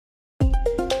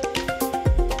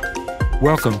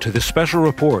Welcome to this special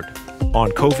report on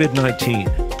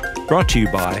COVID-19, brought to you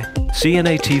by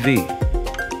CNA TV.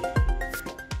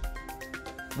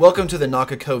 Welcome to the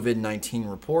NAHCA COVID-19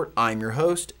 report. I'm your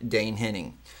host, Dane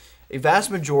Henning. A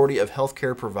vast majority of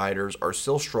healthcare providers are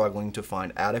still struggling to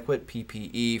find adequate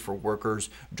PPE for workers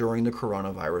during the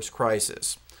coronavirus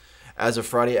crisis. As of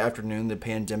Friday afternoon, the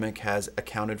pandemic has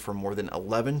accounted for more than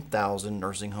 11,000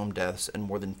 nursing home deaths and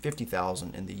more than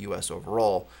 50,000 in the U.S.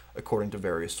 overall, according to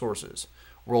various sources.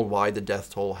 Worldwide, the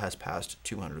death toll has passed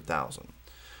 200,000.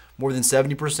 More than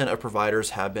 70% of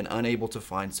providers have been unable to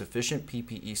find sufficient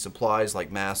PPE supplies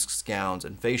like masks, gowns,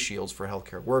 and face shields for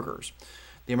healthcare workers,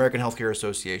 the American Healthcare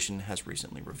Association has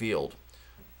recently revealed.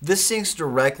 This syncs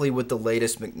directly with the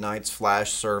latest McKnight's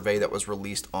Flash survey that was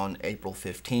released on April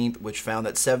 15th, which found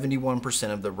that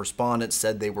 71% of the respondents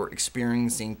said they were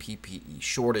experiencing PPE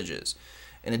shortages.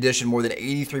 In addition, more than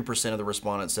 83% of the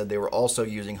respondents said they were also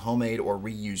using homemade or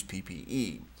reused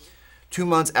PPE. 2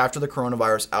 months after the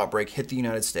coronavirus outbreak hit the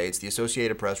United States, the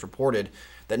Associated Press reported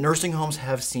that nursing homes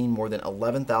have seen more than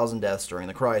 11,000 deaths during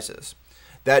the crisis.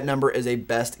 That number is a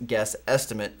best guess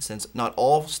estimate since not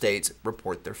all states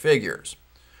report their figures.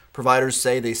 Providers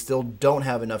say they still don't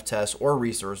have enough tests or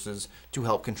resources to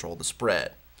help control the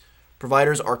spread.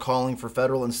 Providers are calling for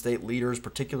federal and state leaders,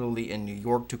 particularly in New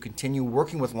York, to continue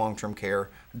working with long-term care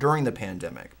during the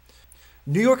pandemic.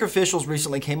 New York officials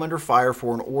recently came under fire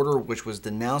for an order which was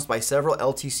denounced by several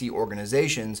LTC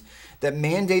organizations that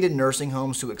mandated nursing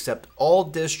homes to accept all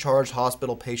discharged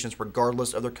hospital patients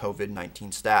regardless of their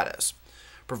COVID-19 status.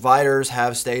 Providers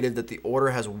have stated that the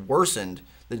order has worsened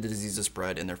the disease's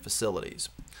spread in their facilities.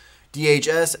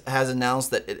 DHS has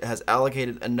announced that it has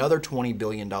allocated another $20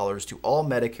 billion to all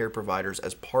Medicare providers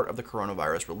as part of the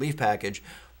coronavirus relief package,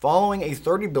 following a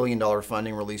 $30 billion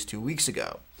funding released 2 weeks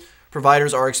ago.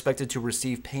 Providers are expected to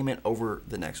receive payment over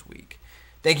the next week.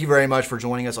 Thank you very much for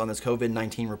joining us on this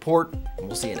COVID-19 report, and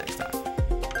we'll see you next time.